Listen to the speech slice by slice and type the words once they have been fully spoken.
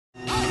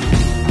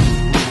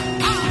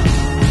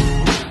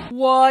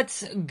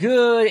What's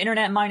good,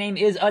 Internet? My name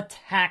is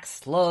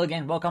attackslug,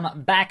 and welcome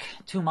back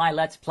to my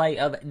Let's Play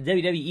of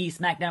WWE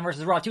SmackDown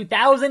vs. Raw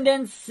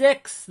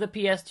 2006, the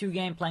PS2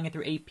 game, playing it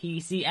through a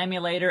PC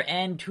emulator,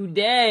 and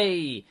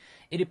today,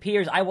 it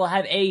appears I will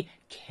have a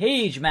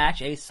cage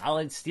match, a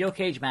solid steel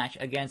cage match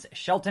against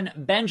Shelton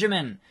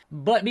Benjamin.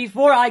 But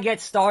before I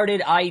get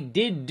started, I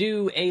did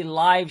do a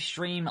live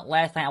stream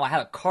last night. I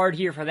have a card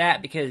here for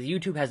that because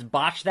YouTube has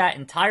botched that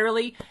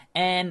entirely,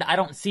 and I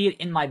don't see it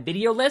in my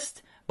video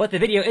list. But the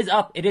video is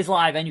up, it is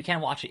live, and you can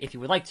watch it if you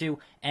would like to,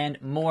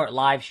 and more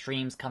live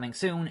streams coming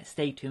soon.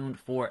 Stay tuned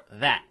for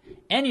that.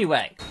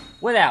 Anyway,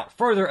 without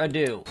further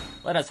ado,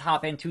 let us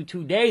hop into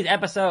today's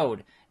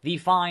episode, the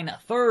fine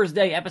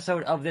Thursday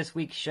episode of this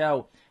week's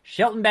show.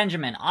 Shelton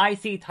Benjamin,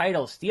 IC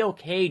title, steel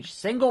cage,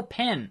 single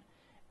pin,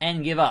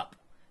 and give up.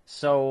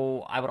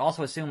 So, I would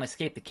also assume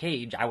escape the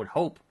cage, I would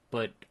hope,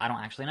 but I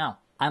don't actually know.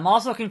 I'm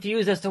also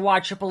confused as to why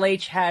Triple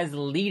H has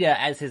Lita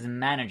as his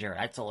manager.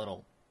 That's a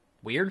little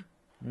weird.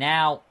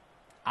 Now,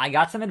 I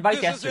got some advice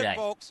yesterday. This is it,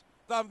 folks.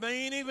 The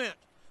main event.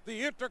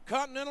 The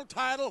Intercontinental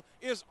title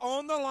is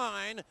on the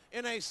line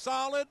in a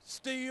solid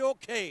steel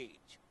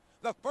cage.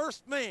 The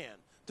first man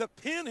to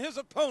pin his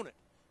opponent,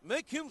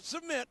 make him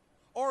submit,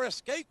 or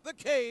escape the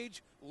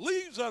cage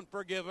leaves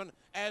unforgiven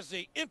as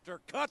the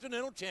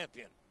Intercontinental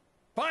Champion.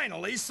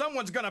 Finally,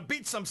 someone's gonna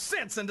beat some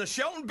sense into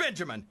Shelton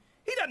Benjamin.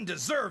 He doesn't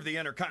deserve the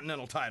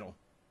Intercontinental title.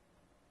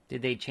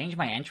 Did they change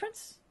my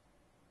entrance?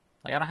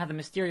 Like, I don't have the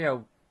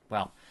Mysterio...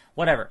 Well,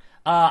 whatever.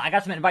 I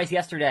got some advice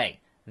yesterday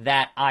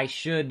that I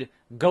should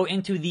go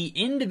into the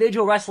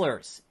individual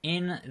wrestlers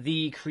in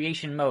the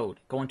creation mode,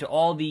 go into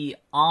all the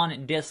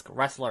on-disc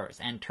wrestlers,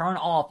 and turn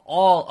off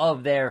all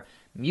of their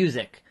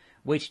music,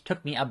 which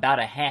took me about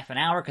a half an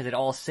hour because it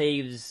all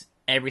saves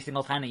every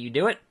single time that you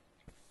do it.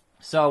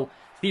 So,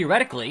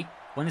 theoretically,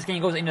 when this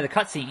game goes into the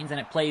cutscenes and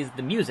it plays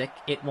the music,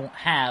 it won't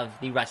have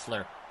the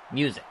wrestler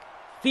music.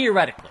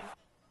 Theoretically.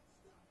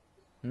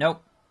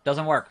 Nope,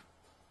 doesn't work.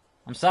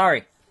 I'm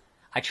sorry.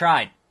 I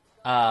tried,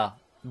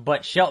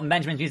 but Shelton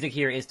Benjamin's music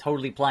here is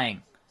totally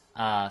playing.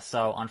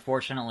 So,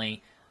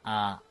 unfortunately,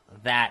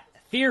 that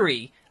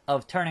theory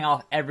of turning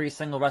off every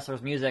single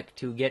wrestler's music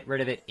to get rid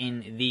of it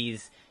in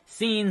these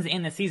scenes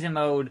in the season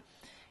mode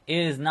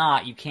is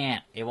not. You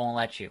can't. It won't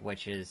let you,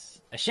 which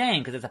is a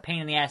shame, because it's a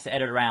pain in the ass to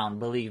edit around.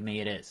 Believe me,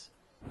 it is.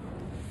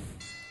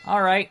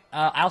 Alright,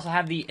 I also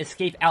have the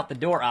escape out the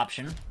door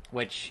option,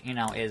 which, you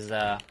know, is,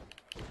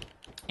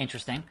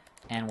 interesting.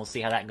 And we'll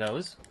see how that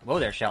goes. Whoa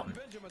there, Shelton.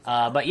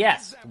 But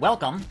yes,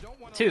 welcome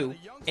to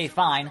a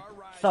fine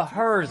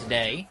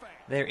Thursday.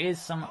 There is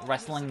some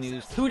wrestling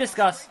news to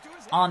discuss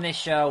on this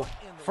show.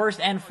 First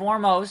and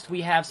foremost,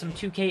 we have some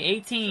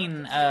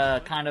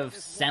 2K18 kind of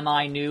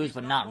semi-news,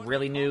 but not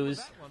really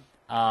news.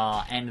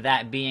 And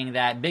that being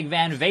that Big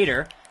Van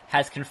Vader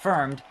has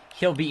confirmed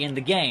he'll be in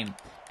the game.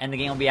 And the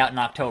game will be out in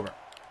October.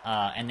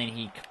 And then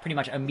he pretty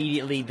much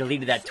immediately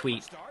deleted that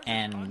tweet.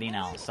 And, you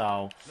know,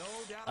 so...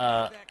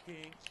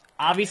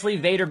 Obviously,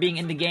 Vader being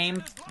in the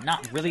game,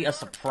 not really a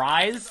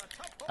surprise,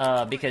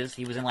 because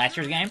he was in last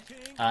year's game,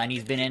 and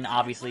he's been in,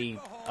 obviously,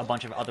 a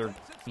bunch of other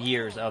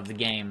years of the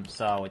game,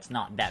 so it's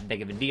not that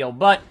big of a deal,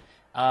 but,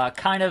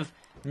 kind of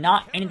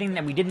not anything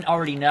that we didn't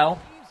already know.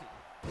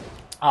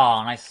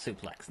 Oh, nice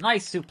suplex.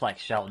 Nice suplex,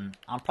 Shelton.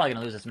 I'm probably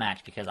gonna lose this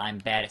match because I'm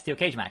bad at steel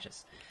cage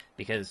matches,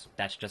 because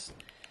that's just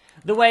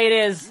the way it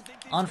is,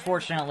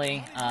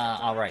 unfortunately.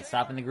 Alright,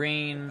 stop in the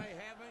green.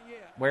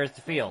 Where's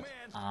the field?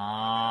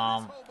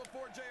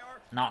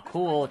 Not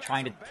cool,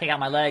 trying to take out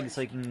my legs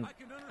so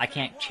I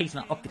can't chase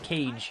him up the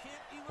cage,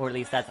 or at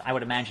least that's, I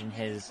would imagine,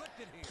 his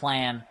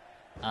plan,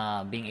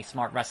 being a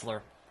smart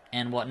wrestler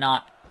and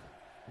whatnot.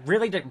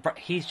 Really,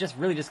 he's just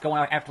really just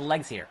going after the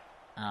legs here.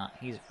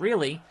 He's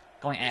really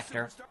going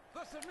after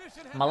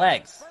my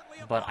legs,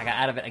 but I got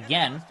out of it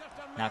again.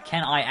 Now,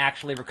 can I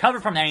actually recover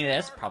from any of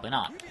this? Probably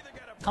not.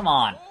 Come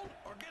on.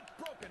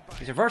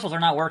 These reversals are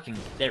not working.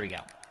 There we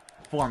go.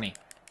 For me.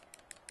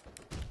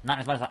 Not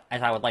as much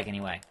as I would like,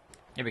 anyway.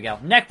 Here we go.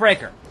 Neck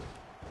breaker.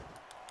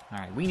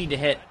 Alright, we need to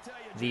hit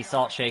the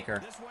salt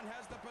shaker.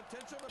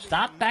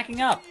 Stop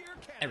backing up.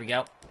 There we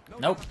go.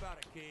 Nope.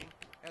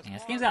 Man,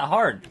 this game's got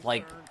hard.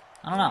 Like,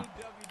 I don't know.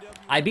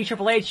 I beat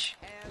Triple H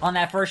on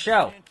that first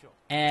show.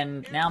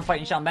 And now I'm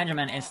fighting Shelton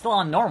Benjamin, and still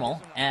on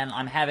normal, and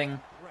I'm having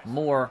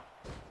more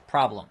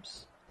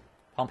problems.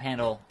 Pump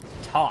handle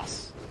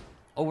toss.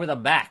 Over the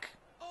back.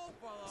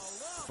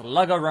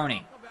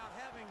 Sluggeroni.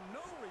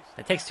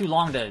 It takes too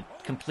long to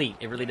complete.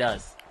 It really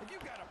does.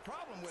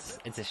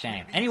 It's a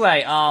shame.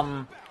 Anyway,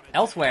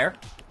 elsewhere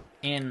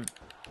in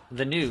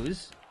the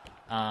news,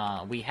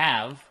 we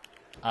have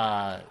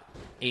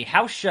a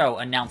house show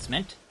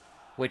announcement,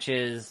 which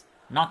is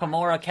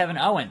Nakamura Kevin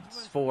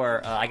Owens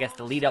for, I guess,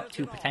 the lead up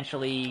to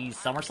potentially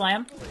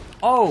SummerSlam.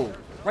 Oh,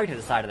 right to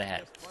the side of the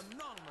head.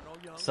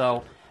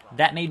 So,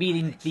 that may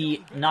be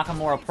the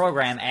Nakamura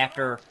program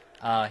after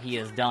he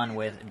is done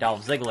with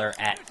Dolph Ziggler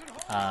at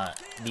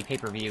the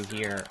pay-per-view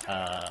here,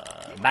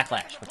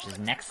 Backlash, which is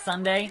next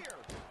Sunday,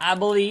 I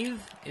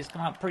believe, is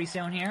coming up pretty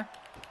soon here.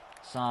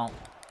 So,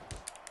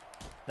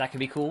 That could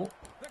be cool.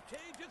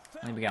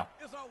 There we go.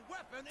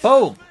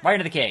 Boom! Right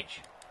into the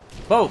cage.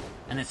 Boom!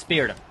 And then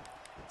speared him.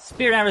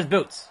 Speared out of his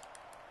boots.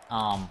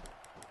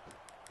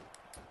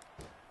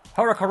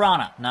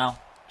 Hurricanrana. No.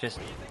 Just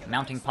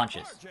mounting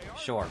punches.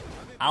 Sure.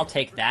 I'll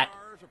take that.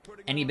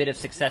 Any bit of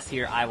success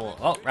here, I will...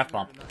 Oh, ref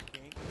bump.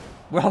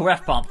 Well,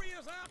 ref bump.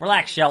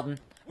 Relax, Shelton.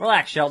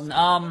 Relax, Shelton.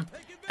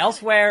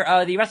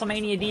 Elsewhere, the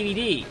WrestleMania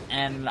DVD.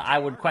 And I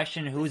would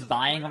question who's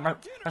buying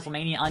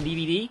WrestleMania on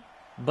DVD.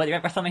 But the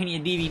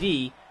WrestleMania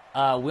DVD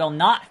will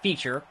not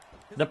feature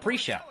the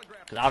pre-show.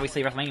 Because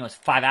obviously WrestleMania was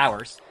 5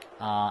 hours.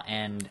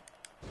 And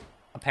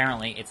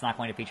apparently it's not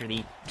going to feature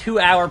the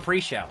 2-hour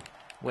pre-show.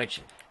 Which,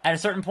 at a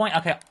certain point...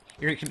 Okay,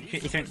 you're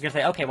going to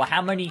say, okay, well,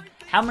 how many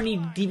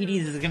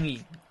DVDs is going to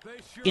be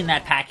in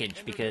that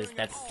package? Because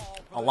that's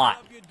a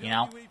lot, you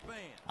know?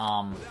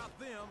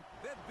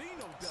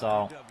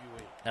 So,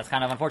 that's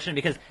kind of unfortunate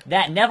because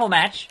that Neville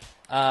match,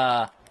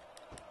 Neville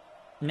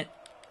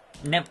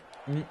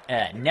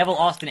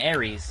Austin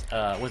Aries,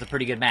 was a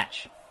pretty good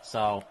match.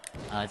 So,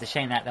 it's a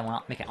shame that they will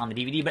not make it on the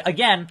DVD. But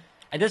again,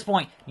 at this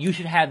point, you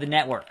should have the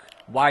network.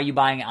 Why are you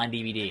buying it on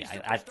DVD?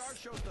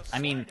 I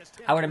mean,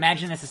 I would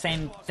imagine it's the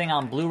same thing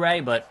on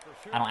Blu-ray, but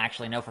I don't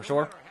actually know for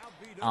sure.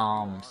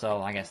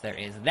 So I guess there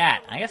is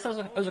that. I guess those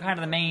are kind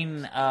of the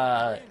main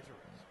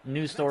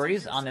news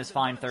stories on this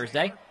fine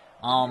Thursday.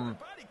 But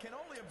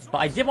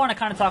I did want to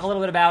kind of talk a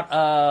little bit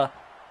about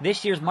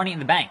this year's Money in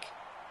the Bank,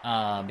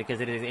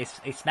 because it is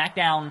a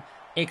SmackDown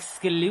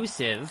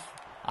exclusive,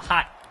 a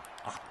hot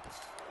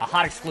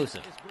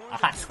exclusive.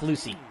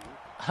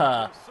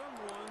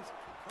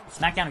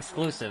 SmackDown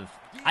exclusive.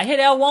 I hit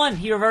L1.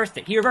 He reversed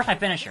it. He reversed my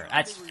finisher.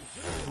 That's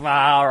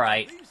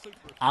alright.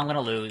 I'm gonna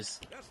lose.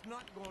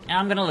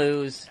 I'm gonna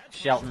lose,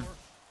 Shelton.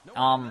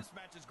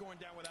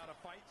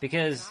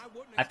 Because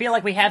I feel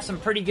like we have some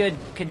pretty good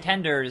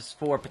contenders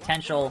for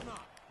potential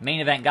main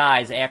event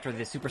guys after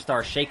the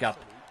Superstar shakeup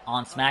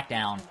on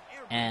SmackDown.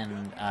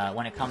 And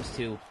when it comes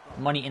to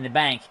Money in the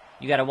Bank,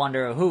 you gotta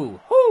wonder who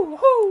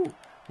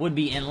would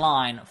be in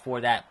line for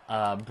that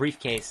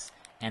briefcase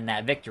and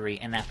that victory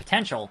and that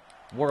potential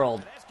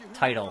world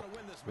title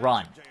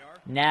run.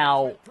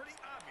 Now,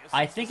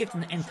 I think it's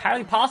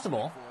entirely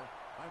possible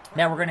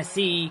that we're going to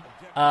see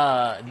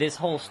this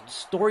whole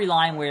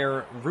storyline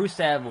where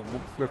Rusev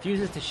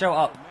refuses to show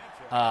up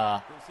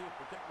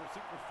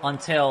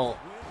until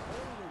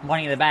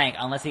Money in the Bank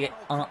unless he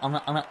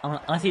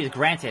is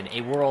granted a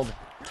world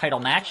title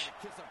match.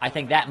 I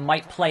think that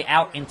might play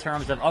out in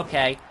terms of,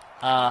 okay,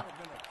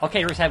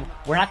 Rusev,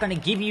 we're not going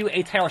to give you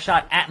a title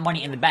shot at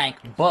Money in the Bank,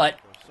 but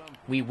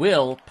we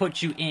will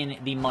put you in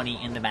the Money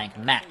in the Bank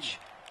match.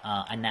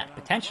 And that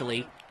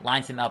potentially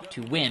lines him up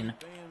to win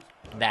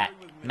that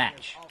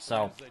match.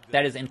 So,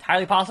 that is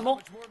entirely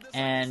possible,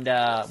 and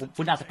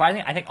would not surprise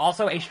me. I think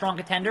also a strong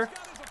contender,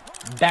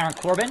 Baron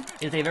Corbin,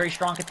 is a very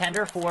strong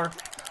contender for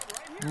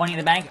Money in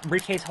the Bank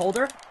briefcase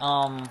holder.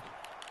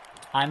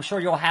 I'm sure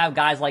you'll have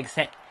guys like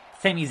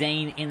Sami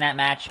Zayn in that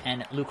match,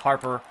 and Luke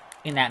Harper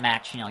in that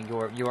match. You know,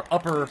 your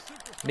upper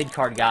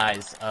mid-card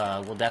guys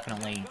will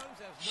definitely...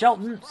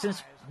 Shelton,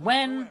 since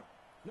when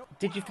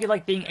did you feel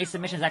like being a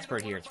submissions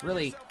expert here? It's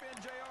really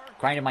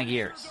grinding my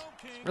gears.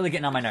 It's really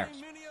getting on my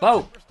nerves.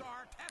 Boom!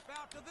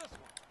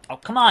 Oh,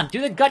 come on,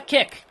 do the gut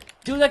kick!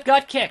 Do the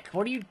gut kick!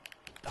 What are you...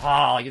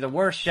 Oh, you're the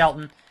worst,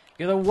 Shelton.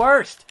 You're the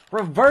worst!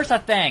 Reverse a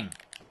thing!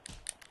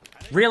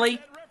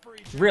 Really?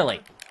 Really?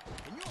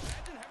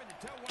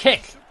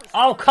 Kick!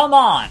 Oh, come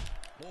on!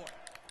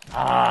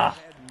 Ah.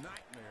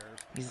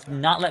 He's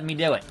not letting me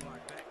do it.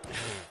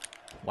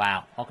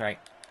 Wow, okay.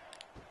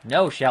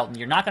 No, Shelton,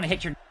 you're not going to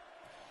hit your...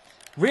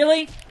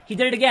 Really? He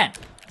did it again.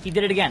 He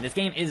did it again. This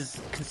game is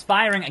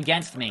conspiring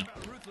against me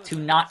to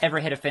not ever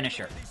hit a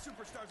finisher.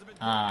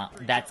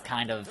 That's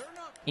kind of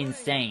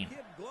insane.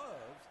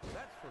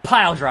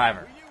 Pile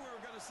driver.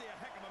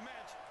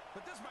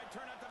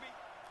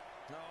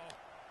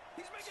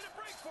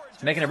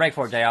 He's making a break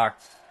for it, JR.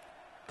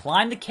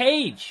 Climb the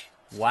cage.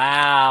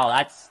 Wow,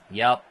 that's...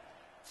 Yup.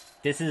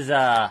 This is,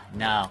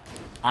 no.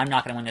 I'm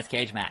not going to win this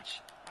cage match.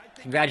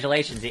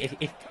 Congratulations.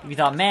 If you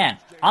thought, man,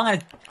 I'm going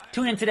to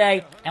tune in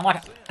today and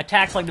watch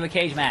attackslug do a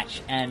cage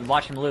match and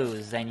watch him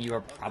lose, then you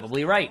are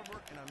probably right.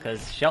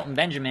 Because Shelton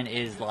Benjamin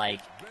is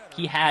like,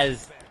 he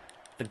has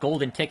the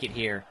golden ticket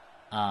here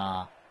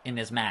in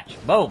this match.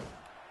 Boom.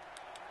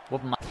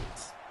 Whooping my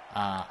ass.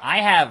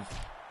 I have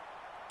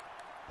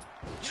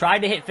tried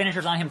to hit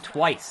finishers on him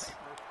twice.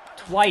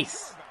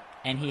 Twice.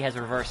 And he has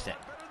reversed it.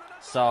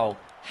 So,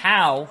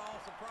 how am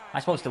I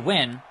supposed to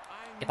win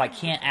if I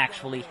can't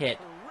actually hit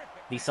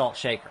the Salt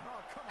Shaker?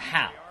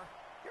 How?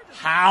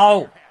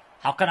 How?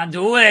 How can I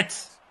do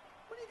it?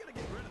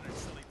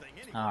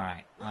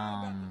 Alright,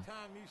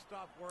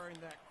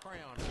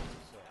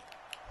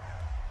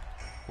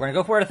 we're gonna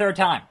go for it a third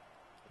time.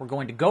 We're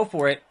going to go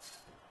for it.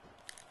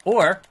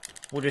 Or,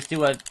 we'll just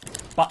do a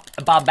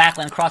Bob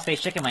Backlund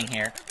crossface chicken wing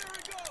here.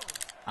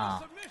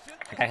 I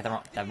hit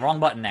the wrong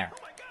button there.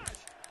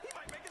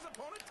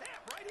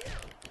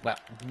 Well,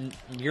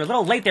 you're a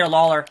little late there,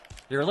 Lawler.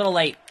 You're a little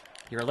late.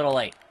 You're a little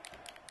late.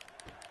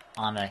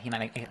 on the, he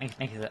might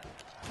make his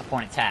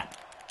opponent tap.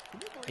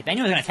 If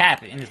anyone's gonna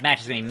tap in this match,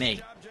 it's gonna be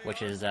me,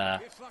 which is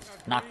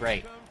not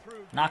great,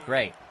 not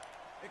great.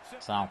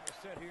 So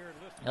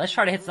let's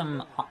try to hit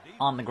some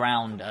on the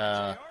ground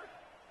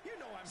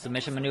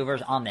submission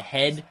maneuvers on the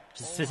head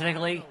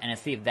specifically, and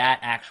see if that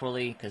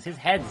actually, because his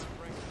head's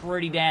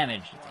pretty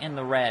damaged, it's in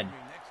the red.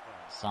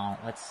 So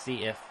let's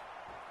see if,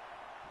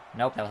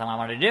 nope, that was not what I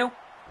wanted to do.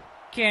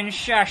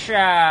 Kinshasa.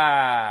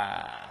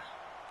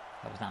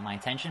 That was not my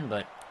intention,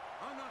 but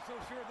I'm not so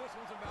sure this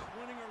one's about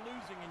winning or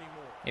losing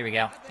anymore. here we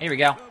go. Here we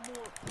go.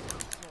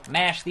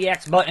 Mash the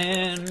X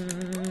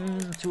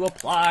button to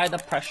apply the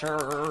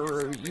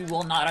pressure. You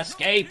will not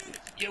escape.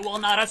 You will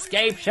not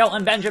escape.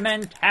 Shelton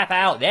Benjamin, tap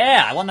out.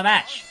 Yeah, I won the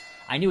match.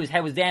 I knew his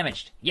head was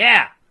damaged.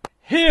 Yeah.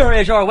 Here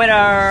is your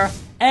winner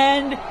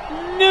and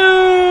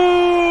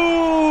new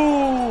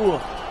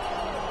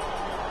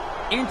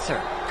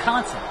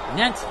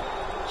Intercontinental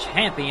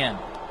Champion.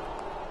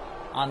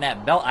 On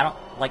that belt, I don't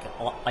like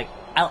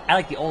I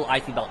like the old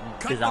IC belt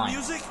design. Cut the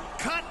music.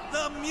 Cut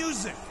the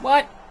music.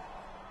 What?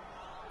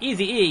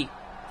 Easy E.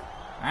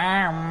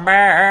 I'm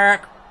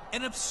back.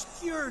 An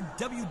obscure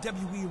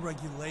WWE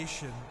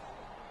regulation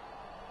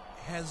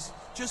has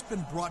just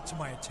been brought to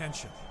my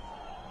attention.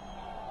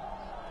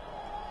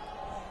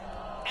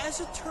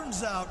 As it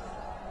turns out,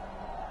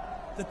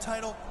 the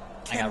title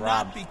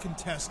cannot be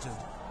contested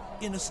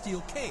in a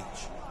steel cage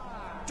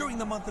during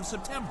the month of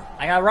September.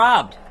 I got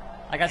robbed.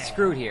 I got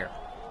screwed here.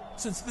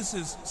 Since this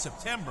is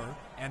September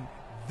and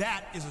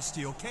that is a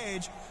steel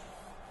cage,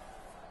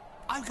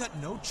 I've got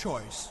no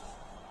choice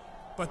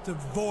but to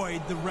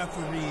void the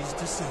referee's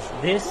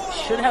decision. This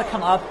should have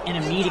come up in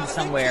a meeting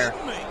somewhere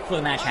before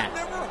the match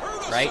happened,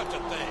 right?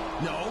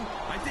 No,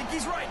 I think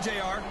he's right,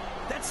 JR.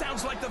 That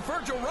sounds like the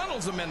Virgil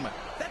Runnels amendment.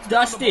 That's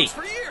Dusty. been on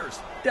the books for years.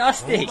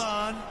 Dusty. Hold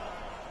on.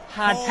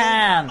 Hard Hold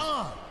times.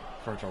 on.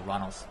 Virgil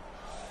Runnels.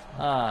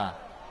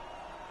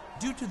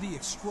 Due to the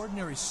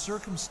extraordinary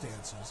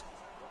circumstances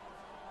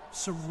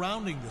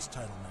surrounding this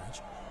title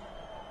match,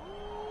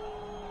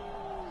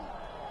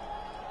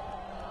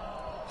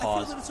 I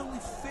Pause. feel that it's only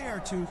fair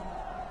to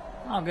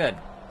Oh, good.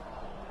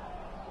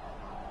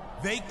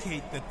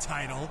 vacate the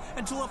title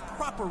until a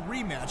proper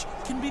rematch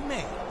can be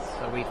made.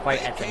 So we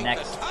fight at the Vacate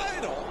next the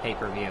title?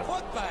 pay-per-view.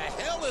 What the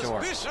hell is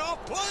Sure.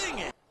 Bischoff playing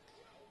it?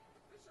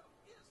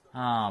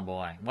 Oh,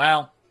 boy.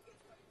 Well,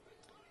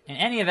 in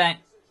any event,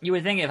 you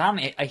would think if I'm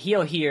a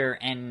heel here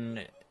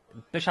and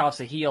Bischoff's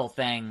a heel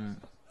thing,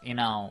 you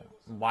know,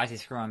 why is he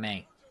screwing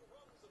me?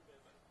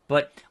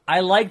 But I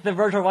like the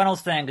Virgil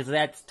Runnels thing because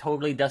that's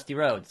totally Dusty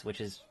Rhodes, which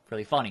is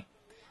really funny.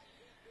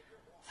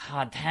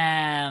 Hard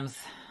times.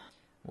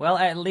 Well,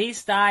 at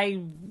least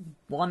I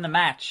won the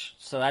match,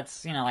 so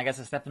that's, you know, I guess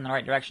a step in the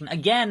right direction.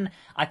 Again,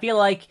 I feel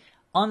like,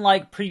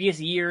 unlike previous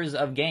years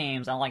of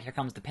games, unlike Here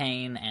Comes the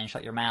Pain and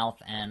Shut Your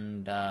Mouth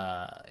and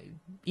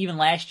even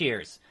last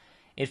year's,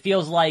 it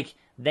feels like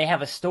they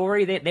have a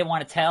story that they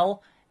want to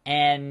tell,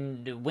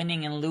 and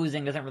winning and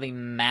losing doesn't really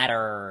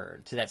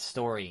matter to that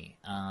story,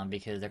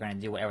 because they're going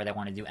to do whatever they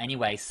want to do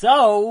anyway.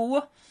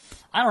 So,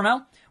 I don't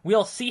know.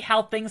 We'll see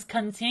how things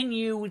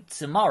continue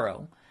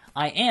tomorrow.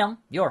 I am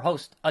your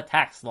host,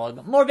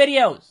 attackslug. More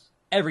videos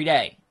every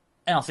day.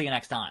 And I'll see you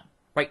next time,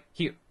 right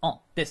here on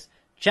this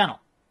channel.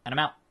 And I'm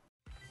out.